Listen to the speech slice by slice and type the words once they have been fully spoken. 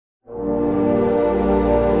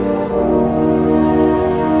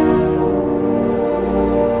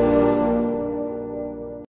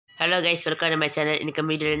Guys welcome my channel. இன்னைக்கு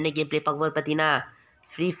வீடியோவில் என்ன கேம் ப்ளே பார்க்க போகிறோம் பார்த்தீங்கன்னா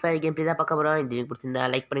ஃப்ரீ ஃபயர் கேம் ப்ளே தான் பார்க்க போகிறோம். இந்த வீடியோ பிடிச்சிருந்தா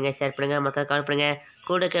லைக் பண்ணுங்கள், ஷேர் பண்ணுங்கள், மக்கள் கால் பண்ணுங்கள்,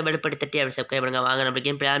 கூட பெல்படி தட்டி அப்படி சப்ஸ்கிரைப் பண்ணுங்கள். வாங்க நம்ம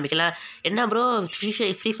கேம் ப்ளே ஆரம்பிக்கலாம். என்ன ப்ரோ ஃப்ரீ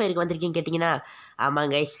ஃபயருக்கு வந்திருக்கீங்கன்னு கேட்டிங்கன்னா,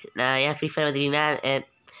 ஆமாம் கைஸ், நான் ஏன் ஃப்ரீ ஃபயர் வந்திருக்கீங்கன்னா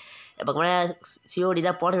பார்க்கணும் சிஓடி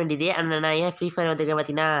தான் போட வேண்டியது. ஆனால் நான் ஏன் ஃப்ரீ ஃபயர் வந்திருக்கேன்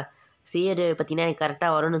பார்த்தீங்கன்னா, சிஓடி பார்த்தீங்கன்னா எனக்கு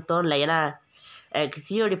கரெக்டாக வரும்னு தோணலை. ஏன்னா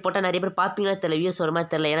சிஓடி போட்டால் நிறைய பேர் பார்ப்பீங்களா தெரியல, வியூஸ் வர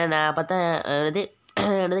மாதிரி தெரில. ஏன்னா நான் பார்த்தா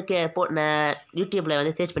நான் யூடியூப்பில்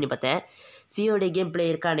வந்து சர்ச் பண்ணி பார்த்தேன், சிஓடி கேம் ப்ளே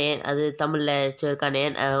இருக்கானே, அது தமிழில் இருக்கானே.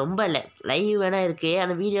 ரொம்ப இல்லை, லைவ் வேணால் இருக்குது,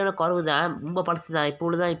 ஆனால் வீடியோலாம் குறவு தான், ரொம்ப பழசு தான்.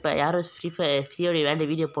 இப்போ தான் இப்போ யாரும் சிஓடி வேண்ட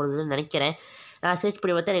வீடியோ போடுறதுன்னு நினைக்கிறேன். நான் சர்ச்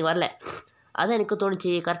பண்ணி பார்த்தா எனக்கு வரல. அதான் எனக்கு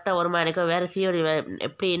தோணுச்சு கரெக்டாக வருமா, எனக்கு வேறு சிஓடி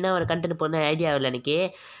எப்படி என்ன ஒரு கண்டென்ட் போடணும் ஐடியா இல்லை எனக்கு.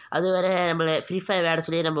 அது வேறு நம்மளை ஃப்ரீ ஃபயர் வேட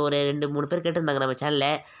சொல்லி நம்ம ஒரு 2-3 பேர் கேட்டிருந்தாங்க நம்ம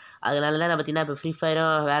சேனலில். அதனால தான் நான் பார்த்தீங்கன்னா இப்போ ஃப்ரீ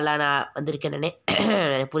ஃபயரும் வேலை நான் வந்திருக்கேன்.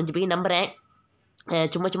 நான் புரிஞ்சு போய் நம்புகிறேன்.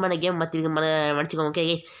 சும்மா நான் கேம் மன்னிச்சிக்கோங்க. ஓகே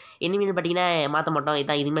கைஸ், இனிமேல் பார்த்தீங்கன்னா மாற்ற மாட்டோம்.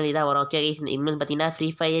 இனிமேல் இதாக வரும். ஓகே கைஸ், இனிமேல் பார்த்தீங்கன்னா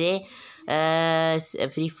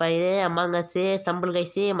free fire among as, stumble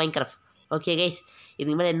guys, Minecraft. Okay guys,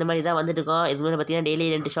 இதுக்கு மேலே இந்த மாதிரி தான் வந்துட்டு இருக்கோம். இதுக்கு மேலே பார்த்தீங்கன்னா டெய்லி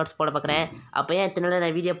 2 ஷார்ட்ஸ் போட பார்க்குறேன். அப்போ ஏன் இத்தனை நாள்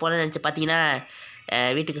நான் வீடியோ போடணும்னு நினச்சி பார்த்தீங்கன்னா,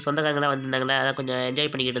 வீட்டுக்கு சொந்தக்காரங்களாம் வந்திருந்தாங்களா, அதான் கொஞ்சம்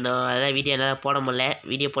என்ஜாய் பண்ணிக்கிட்டு இருந்தோம். அதான் வீடியோ என்னால் போட முடியல,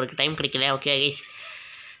 வீடியோ போடுறதுக்கு டைம் கிடைக்கல. ஓகே கைஸ்,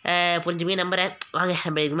 புரிஞ்சுமே நம்புகிறேன். வாங்க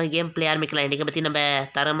நம்ம இது மாதிரி கேம் ப்ளே ஆரம்பிக்கலாம். இன்றைக்கி பற்றி நம்ம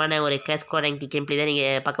தரமான ஒரு class squad rank game play தான்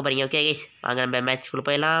நீங்கள் பார்க்க போகிறீங்க. ஓகே கைஸ், வாங்க நம்ம மேட்ச்குள்ளே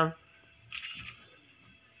போயிடலாம்.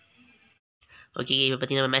 ஓகே, இப்போ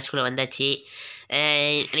பற்றி நம்ம மேட்ச்குள்ளே வந்தாச்சு.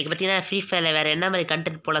 எனக்கு பார்த்தீங்கன்னா ஃப்ரீ ஃபயரில் வேறு என்ன மாதிரி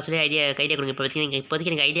கண்டென்ட் போடலாம் சொல்லி ஐடியா கொடுங்க. இப்போ பார்த்தீங்கன்னா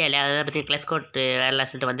இப்போதைக்கு எனக்கு ஐடியா இல்லை, அதனால் பார்த்தீங்கன்னா கிளாஸ் ஸ்குவாட் வேறலாம்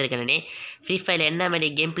சொல்லிட்டு வந்திருக்கேன் நான். ஃப்ரீ ஃபயரில் என்ன மாதிரி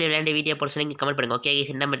கேம் ப்ளே விளையாண்டு வீடியோ போட சொல்லி நீங்கள் கமெண்ட் பண்ணுங்கள். ஓகே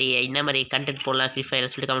கைஸ், என்ன மாதிரி கண்டென்ட் போடலாம் ஃப்ரீ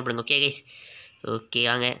ஃபயரில் சொல்லிட்டு கமெண்ட் பண்ணுங்கள். ஓகே கைஸ், ஓகே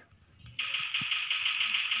வாங்க.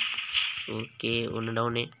 ஓகே, ஒன்று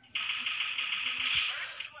டவுனு.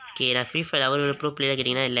 ஓகே, நான் ஃப்ரீ ஃபயர் அவர் ப்ரோ பிளேயராக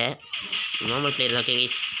கேட்டிங்கன்னா இல்லை, நார்மல் பிளேயர் தான். Okay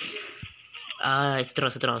guys,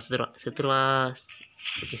 செத்துருவான்.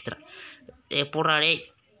 ஓகே சித்திரம் போடுறானே.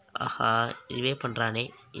 ஆஹா, ரிவே பண்ணுறானே,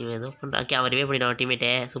 இவன் ஏதோ பண்ணுறான். ஓகே, அவன் ரிவே பண்ணிடுவான் டீம்மேட்டை.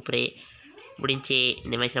 சூப்பரே, முடிஞ்சு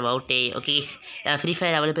இந்த மேட்ச் நம்ம அவுட்டே. ஓகே கைஸ், ஃப்ரீ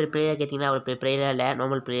ஃபயர் அவ்வளோ பேர் பிளேயராக கேட்டிங்கன்னா அவ்வளோ பிளேயராக இல்லை,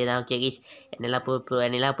 நார்மல் பிளேயர் தான். ஓகே கைஸ்,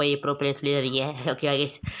 என்னெல்லாம் போய் bro player சொல்லிடுறீங்க. Okay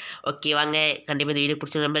guys, okay வாங்க. கண்டிப்பாக இந்த வீடியோ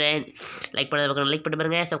பிடிச்சி நம்புறேன். லைக் பண்ண லைக் பண்ணி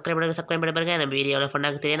பாருங்கள், சப்ஸ்கிரைப் பண்ணி பாருங்கள். நம்ம வீடியோ எவ்வளோ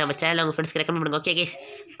ஃபன்னாக தெரியும், நம்ம சேனல் உங்கள் ஃப்ரெண்ட்ஸ்க்கு ரெக்கமெண்ட் பண்ணுங்கள். ஓகே கைஸ்,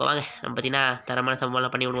 இப்போ வாங்க நம்ம பார்த்தீங்கன்னா தரமான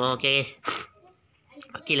சம்பவம்லாம் பண்ணி விடுவோம். Okay guys,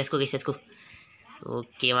 okay let's go.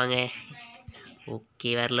 Okay வாங்க. ஓகே,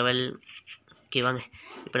 வேறு லெவல். ஓகே வாங்க,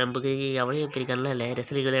 இப்போ நமக்கு அவ்வளோ பெரிய கண்ணெலாம் இல்லை,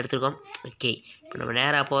 ரெசல்கள் தான் எடுத்துருக்கோம். ஓகே, இப்போ நம்ம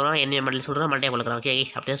நேராக போகிறோம். என்ன மண்டல் சொல்கிறோம், மண்டையை பழக்கிறோம். ஓகே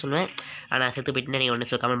கைஸ், அப்படி தான் சொல்லுவேன். ஆனால் செத்து போயிட்டுனா நீங்கள்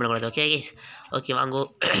ஒன்று கமெண்ட் பண்ணக்கூடாது. ஓகே கைஸ், ஓகே வாங்கோ.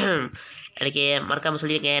 எனக்கு மறக்காமல்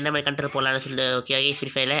சொல்லியிருக்கேன் என்ன மாதிரி கண்டென்ட் போடலான்னு சொல்லிட்டு. ஓகே கைஸ்,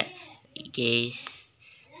 ஃப்ரீ ஃபயரில். ஓகே,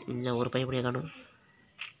 இன்னும் ஒரு பையன் காணும்.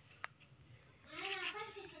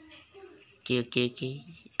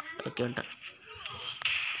 ஓகே வந்துட்டான்.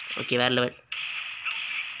 ஓகே, வேறு லெவல்.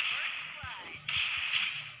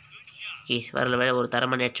 கேஸ் வேறு லெவல், ஒரு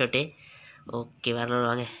தரமான ஹெட்ஷாட்டு. ஓகே, வேறு லெவல்.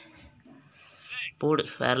 வாங்க போடு,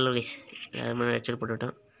 வேறு லெவல் கைஸ், தரமான ஹெட்ஷாட்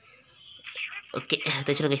போட்டுவிட்டோம். ஓகே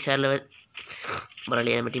தைச்சிடும் கைஸ், வேறு லெவல்.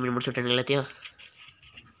 பரவாயில்லையே, நம்ம டீம் முடிச்சு விட்டேன் எல்லாத்தையும்.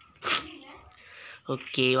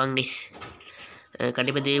 ஓகே வாங்க கைஸ்,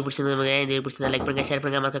 கண்டிப்பாக இந்த வீடியோ பிடிச்சிருந்தாங்க. இந்த வீடியோ பிடிச்சிருந்தா லைக் பண்ணுங்கள், ஷேர்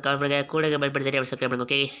பண்ணுங்கள், மறக்க கால் பண்ணுங்கள், கூட பெல்படி தட்டி அப்படி சப்ஸ்கிரைப்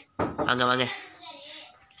பண்ணுங்கள். ஓகே கைஸ், வாங்க.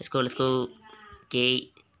 Let's go. Okay.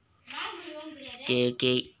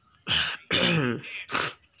 Okay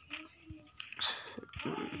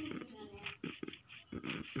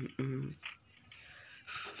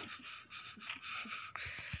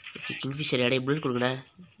kingfisher இடையே புல்லட் கொடுங்கடா.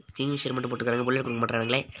 கிங்ஃபிஷர் மட்டும் போட்டுக்கிறாங்க, புல்லட் கொடுக்க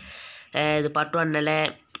மாட்டாங்களே. இது பார்ட் 1னால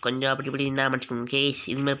கொஞ்சம் அப்படி இருந்தால் மன்னிச்சுக்கோங்க. கேஸ்,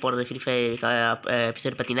 இதுமாதிரி போடுறது ஃப்ரீ ஃபயர்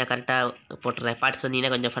எபிசோட் பார்த்தீங்கன்னா கரெக்டாக போட்டுறேன். பார்ட்ஸ்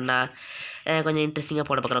வந்தீங்கன்னா கொஞ்சம் ஃபன்னாக கொஞ்சம் இன்ட்ரெஸ்டிங்காக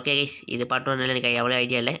போட பார்க்குறேன். ஓகே கேஸ், இது பார்ட் 1னால எனக்கு எவ்வளோ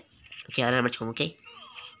ஐடியா இல்லை. ஓகே, அதெல்லாம் மன்னிச்சுக்கோங்க. ஓகே,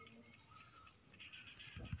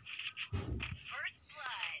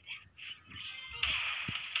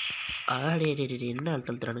 என்ன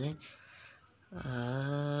அழுத்தழுத்துறானுங்க.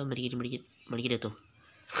 மடிக்கிட்டு ஏற்றும்.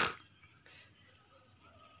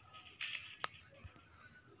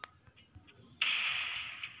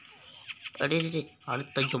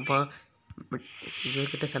 அழுத்தம்ப்பா,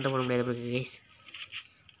 இவர்கிட்ட சண்டை போட முடியாது கைஸ்.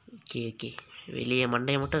 ஓகே, வெளியே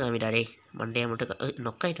மண்டையை மட்டும் காமிட்டாடே, மண்டையை மட்டும்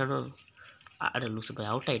நொக்காயிட்டானோ. ஆட லூசு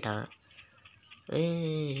போய் அவுட் ஆகிட்டான்.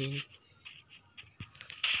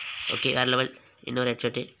 ஓகே, வேறு லெவல். இன்னொரு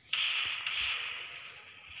ஹெட்ஷாட்டு.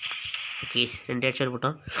 ஓகே, 2 ஹெட்ஷாட்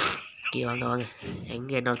போட்டோம். ஓகே வாங்க.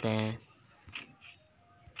 எங்கே இன்னொருத்தன்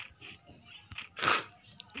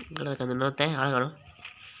இங்கே அந்த இன்னொருத்தன் ஆளை காணும்.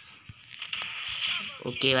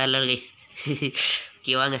 ஓகே, வேறு லெவல் கைஸ்.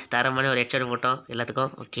 ஓகே வாங்க, தரமான ஒரு ஹெட்ஷாட் போட்டோம்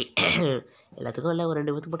எல்லாத்துக்கும். ஓகே, எல்லாத்துக்கும் இல்லை, ஒரு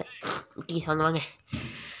 2 பேருக்கு போட்டேன். ஓகே வாங்க.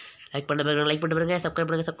 லைக் பண்ண பாருங்க, லைக் பண்ண பாருங்க, சப்ஸ்கிரைப்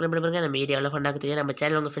பண்ண பாருங்க. நம்ம வீடியோவில் ஃபன்னாக தெரியும். நம்ம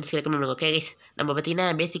சேனல் உங்கள் ஃப்ரெண்ட்ஸ் ரெக்கமெண்ட் பண்ணுங்க. ஓகே கைஸ், நம்ம பார்த்தீங்கன்னா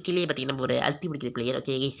பேசிக்கலி பார்த்தீங்கன்னா நம்ம ஒரு அல்டி பிடிக்கிற பிளேயர்.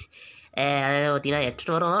 ஓகே கைஸ், அதாவது பார்த்தீங்கன்னா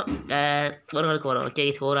எட்டு வரும், ஒரு ஆளுக்கு வரும். ஓகே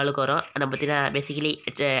கைஸ், ஒரு ஆளுக்கு வரும். நம்ம பார்த்தீங்கன்னா பேசிக்கலி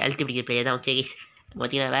அல்டி பிடிக்கிற பிளேயர் தான். ஓகே கைஸ்,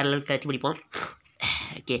 பார்த்தீங்கன்னா வேறு லெவலுக்கு அழுத்தி பிடிப்போம்.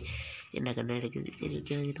 ஓகே, என்ன கண்ணு எடுக்குது? சரி,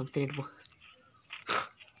 ஓகே ஓகே, தம்சன் எடுப்போம்.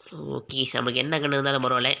 ஓகே கைஸ், நமக்கு என்ன கண்ணு இருந்தாலும்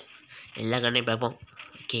பரவாயில்ல, எல்லா கண்ணையும் பார்ப்போம்.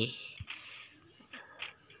 Okay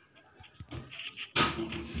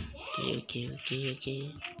okay okay okay okay,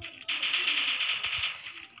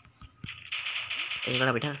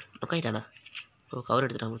 எங்கடா போயிட்டான்? நொக்காயிட்டானா? ஓ, கவர்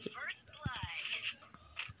எடுத்துட்டான் உங்களுக்கு.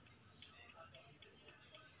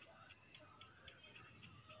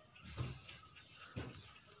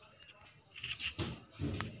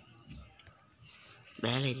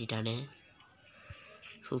 மேலே ஏறிட்டானே,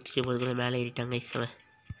 சுற்றிட்டு போகிறதுக்குள்ள மேலே ஏறிட்டாங்க. அவன்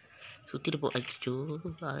சுற்றிட்டு அச்சோ,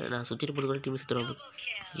 நான் சுற்றிட்டு போகிறதுக்குள்ள டீம் சுற்றுறோம்.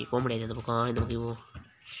 போக முடியாது அந்த பக்கம், இந்த பக்கம் போவோம்.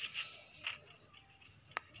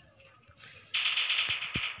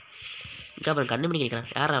 இங்கே அப்புறம் கண்ணு மணி கேட்குறான்.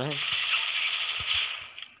 யார் அவன்?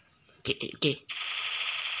 ஓகே ஓகே,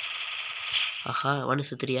 ஆஹா, ஒன்று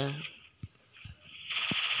சுத்துறியா?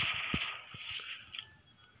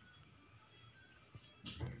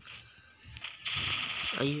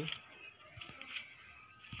 ஐயோ,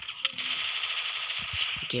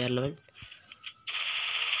 ஓகே, வேறு லெவல்.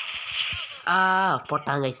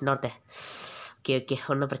 போட்டாங்க இன்னொருத்தன். ஓகே ஓகே,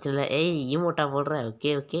 ஒன்றும் பிரச்சனை இல்லை. ஏய், ஈமோட்டா போடுறேன்.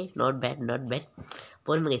 Okay okay, not bad not bad.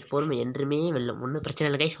 பொறுமை கைஸ், பொறுமை என்றுமே வெல்லும். ஒன்றும் பிரச்சனை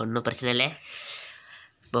இல்லை கைஸ், ஒன்றும் பிரச்சனை இல்லை.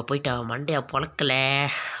 இப்போ போயிட்டா மண்டையா பொழக்கல.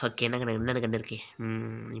 ஓகே, என்னென்ன கண்டு இருக்கு?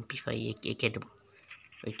 MP5 கேட்டுப்போம்.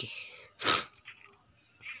 ஓகே,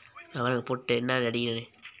 அவனுக்கு போட்டு என்ன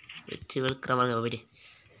அடிக்கிறேன் வச்சு வெளுக்கிறவங்க போயிட்டு.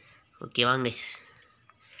 ஓகே வாங்க கைஸ்,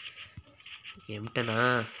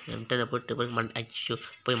 எம்டனை போட்டு போய் அச்சோ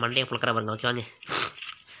போய் மண்டையை புழக்கிற பாருங்க. ஓகே வாங்க,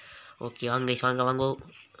 ஓகே வாங்க கைஸ், வாங்க வாங்க.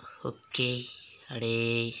 ஓகே அடே,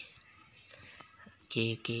 ஓகே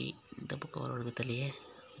ஓகே, இந்த பக்கம் வரவனுக்கு தெரியலையே.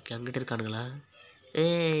 ஓகே, அங்கிட்டு இருக்கானுங்களா?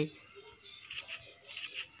 ஏய்,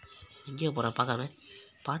 எங்கேயோ போகிறான், பார்க்காம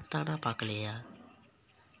பார்த்தானா? பார்க்கலையா?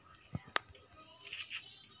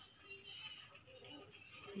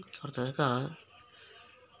 ஒருத்தன் இருக்கான்.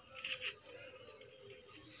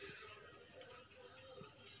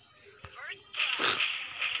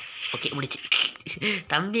 ஓகே, முடிச்சு.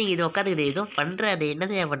 தம்பி இது உட்காந்துக்கிட்டு ஏதோ பண்ணுறாரு,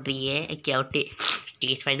 என்னதையா பண்ணுறீங்க? Okay out.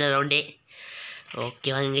 Guys, final ரவுண்டே.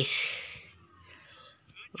 Okay வாங்க கைஸ்.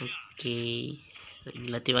 ஓகே,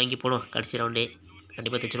 எல்லாத்தையும் வாங்கி போடுவோம். கடைசி ரவுண்டே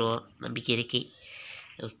கண்டிப்பாக தைச்சிருவோம், நம்பிக்கை இருக்கு.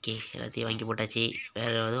 ஓகே, எல்லாத்தையும் வாங்கி போட்டாச்சு.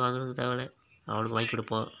 வேறு எதுவும் வாங்குறதுக்கு தேவையில்ல, அவனுக்கு வாங்கி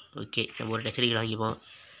கொடுப்போம். ஓகே, நம்ம ஒரு டெசரிகள் வாங்கிப்போம்.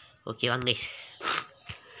 ஓகே வாங்க கைஸ்.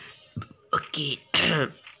 ஓகே,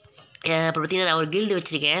 அப்புறம் பார்த்தீங்கன்னா நான் ஒரு கில்டு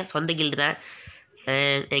வச்சுருக்கேன், சொந்த கில்டு தான்.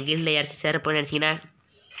 என் கில்டில் யாராச்சும் சேரப்போன்னு நினச்சிங்கன்னா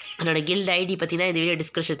என்னோடய கில்டு ஐடி பார்த்தீங்கன்னா இந்த வீடியோ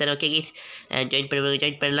டிஸ்கிரிப்ஷன் தரேன். ஓகே கைஸ், ஜாயின்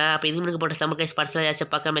பண்ணலாம். அப்போ இதுக்கு முன்னாடி போட்ட சம்மர் கைஸ் பார்ட்ஸ்லாம்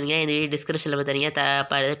யாராச்சும் பார்க்காம இருந்தீங்கன்னா இந்த வீடியோ டிஸ்கிரிப்ஷனில் தனியாக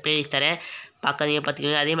ப்ளேலிஸ்ட் தரேன், பார்க்காதீங்க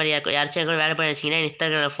பார்த்துக்கோங்க. அதே மாதிரி யாராச்சும் கூட வேலை பண்ண நினச்சிங்கன்னா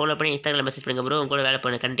இன்ஸ்டாகிராமில் ஃபாலோ பண்ணி இன்ஸ்டாகிராமில் மெசேஜ் பண்ணுங்க ப்ரோ, உங்களோட வேலை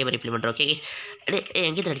பண்ண கண்டிப்பாக ரிப்ளை பண்ணுறோம். ஓகே கைஸ்,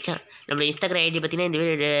 எங்கே அடிச்சா நம்மளோட இன்ஸ்டாகிராம் ஐடி பார்த்தீங்கன்னா இந்த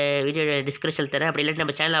வீடியோ டிஸ்கிரிப்ஷனில் தரேன். அப்படி இல்லாட்டி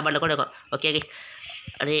நம்ம சேனல் அபார்டில் கூட இருக்கும். ஓகே கைஸ்,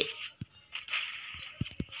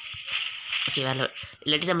 ஓகே, வேறு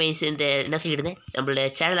இல்லாட்டி நம்ம இந்த என்ன சொல்லிட்டு இருந்தேன், நம்மளோட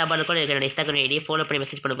சேனல் அபார்டில் கூட என்னோட இன்ஸ்டாகிராம் ஐடியை ஃபாலோ பண்ணி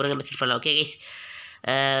மெசேஜ் பண்ண போகிறோங்க, மெசேஜ் பண்ணலாம். ஓகே கைஸ்,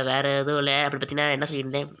 வேறு எதுவும் இல்லை. அப்படி பார்த்தீங்கன்னா என்ன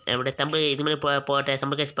சொல்லியிருந்தேன், நம்மளோட தமிழ் இது மாதிரி போட்ட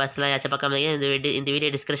சம்பள் கேஸ் பார்ட்ஸ்லாம் யாச்சும் பார்க்காம இந்த வீடியோ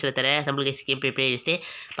டிஸ்கிரிப்ஷனில் தரேன் சம்பள் கேஸ் கேம் ப்ளேலிஸ்ட்டு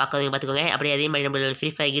பார்த்துக்கோங்க. அப்படியே அதே மாதிரி நம்மளோட ஃப்ரீ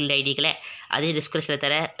ஃபயர் கில்ட் ஐடிக்கில் அதே டிஸ்கிரிப்ஷனில்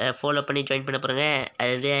தரேன், ஃபாலோ பண்ணி ஜாயின் பண்ண போகிறோங்க.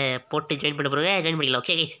 அது போட்டு ஜாயின் பண்ண போகிறோங்க, ஜாயின் பண்ணிக்கலாம்.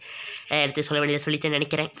 ஓகே கைஸ், எடுத்து சொல்ல வேண்டியதை சொல்லிட்டு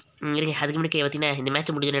நினைக்கிறேன். அதுக்கு முன்னாடி பார்த்தீங்கன்னா இந்த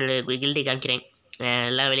மேட்ச் முடிஞ்ச கில்டை காமிக்கிறேன்.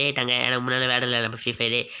 எல்லாம் வெளியாயிட்டாங்க, எனக்கு முன்னால் வேலை இல்லை நம்ம ஃப்ரீ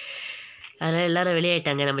ஃபயரு, அதனால் எல்லோரும்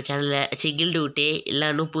வெளியாயிட்டாங்க நம்ம சேனலில். கில்டு விட்டு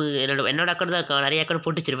எல்லாம் நூப்பு என்னோட அக்கௌண்ட் தான் இருக்கும், நிறைய அக்கௌண்ட்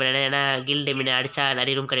போட்டு வச்சிருப்பேன். ஏன்னா கில்டு மீன் அடித்தா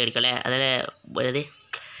நிறைய ரூம் கார்டு கிடைக்கல, அதனால்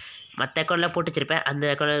மற்ற அக்கௌண்ட்லாம் போட்டு வச்சிருப்பேன்,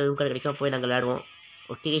 அந்த அக்கௌண்ட்டில் ரூம் கார்டு கிடைக்கும், போய் நாங்கள் விளையாடுவோம்.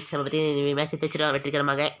 ஓகே கைஸ், நம்ம பற்றி மேட்ச் தைச்சிடும்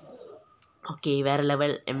வெற்றிகரமாக. ஓகே, வேறு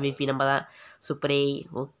லெவல் MVP நம்ம தான், சூப்பரே.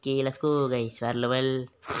 ஓகே, லெட்ஸ் கோ கைஸ், வேறு லெவல்.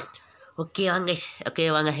 ஓகே வாங்க கைஸ், ஓகே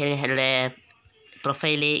வாங்க, என்னோட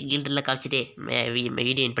ப்ரொஃபைலு கில்டெல்லாம் காமிச்சிட்டு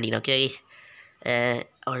வீடியோ என் பண்ணிக்கிறேன். ஓகே கைஸ்,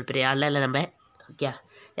 அவ்வளோ பெரிய ஆள்லாம் இல்லை நம்ம. ஓகே,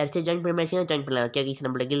 யாராச்சும் ஜாயின் பண்ண மேட்ச்சிங்கன்னா ஜாயின் பண்ணலாம். ஓகே கைஸ்,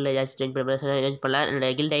 நம்மளோட கில்டில் யாராச்சும் ஜாயின் பண்ண ஜாயின் பண்ணலாம்.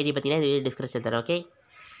 என்னோட கில்டு ஐடி பார்த்தீங்கன்னா இது டிஸ்கிரிப்ஷன் தரேன். ஓகே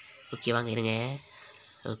ஓகே வாங்க இருங்க.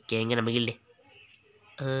 ஓகே, எங்கே நம்ம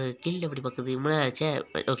கில்டு எப்படி பார்க்குது முன்னாடி ஆச்சா?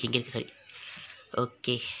 ஓகே, இங்கே இருக்குது, சாரி.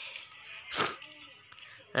 ஓகே,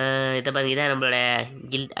 இதை பாருங்க, இதான் நம்மளோட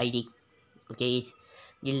guilt ID. Okay guys,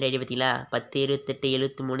 guilt ID பார்த்தீங்களா? 10 28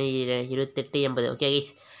 73 28 80. ஓகே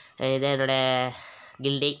கைஸ், இதான் என்னோடய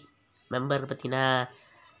கில்டை மெம்பர். பார்த்தீங்கன்னா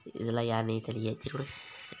இதெல்லாம் யாருன்னே தெரியல.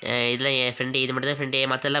 இதில் என் ஃப்ரெண்டு இது மட்டும் தான் ஃப்ரெண்டு.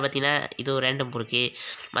 மற்றதெல்லாம் பார்த்தீங்கன்னா இது ஒரு ரேண்டம் இருக்குது.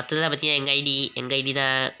 மற்றதெல்லாம் பார்த்தீங்கன்னா எங்கள் ஐடி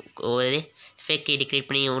தான் ஒரு ஃபேக் ஐடி க்ரியேட்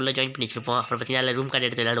பண்ணி உள்ளே ஜாயின் பண்ணி வச்சுருப்போம். அப்புறம் பார்த்தீங்கன்னா அதில் ரூம் கார்டு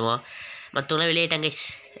எடுத்து விளையாடுவோம். மற்றவங்களாம் வெளியேட்டாங்க கைஸ்.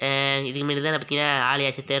 இதுக்கு முன்னாடி தான் பார்த்தீங்கன்னா ஆள்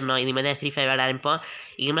யாச்சும் தேடணும். இதுமாதிரி தான் ஃப்ரீ ஃபயர் விளையாட ஆரம்பிப்போம்.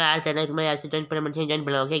 இதுக்கு மேலே ஆள் தேடணும். இதுக்கு மேலே யாச்சும் ஜாயின் பண்ண முடிச்சு ஜாயின்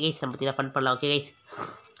பண்ணலாம். ஓகே கைஸ், நம்ம பார்த்தீங்கன்னா ஃபன் பண்ணலாம். ஓகே கைஸ்,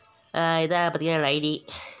 இதான் பார்த்தீங்கன்னா என்னோட ஐடி.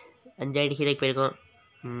 5 ஐடி ஹீரோக்கு போயிருக்கோம்.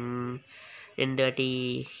 2 வாட்டி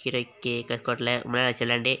ஹீரோக்கு கிளாஸ் கோட்டில் முன்னாடி வச்சு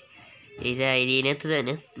விளையாண்டு. இதை ஐடி நேற்று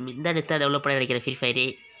டெவலப் பண்ண நினைக்கிறேன் ஃப்ரீ ஃபயரு.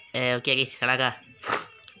 ஓகே கைஸ், அழகா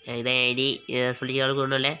இதான் ஐடி. இதை சொல்லிக்கிற அளவுக்கு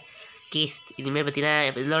ஒன்றும் இல்லை கேஸ். இதுமாதிரி பார்த்தீங்கன்னா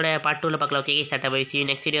இதோட பார்ட் 2ல் பார்க்கலாம். Okay case, tata bye, C you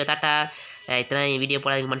next video. Tata. இத்தனை வீடியோ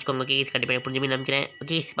போடாதீங்க மன்னிச்சுக்கோங்க. ஓகே கேஸ், கண்டிப்பாக புரிஞ்சுமே நினைக்கிறேன்.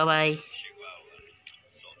 ஓகே கேஸ், பாய்.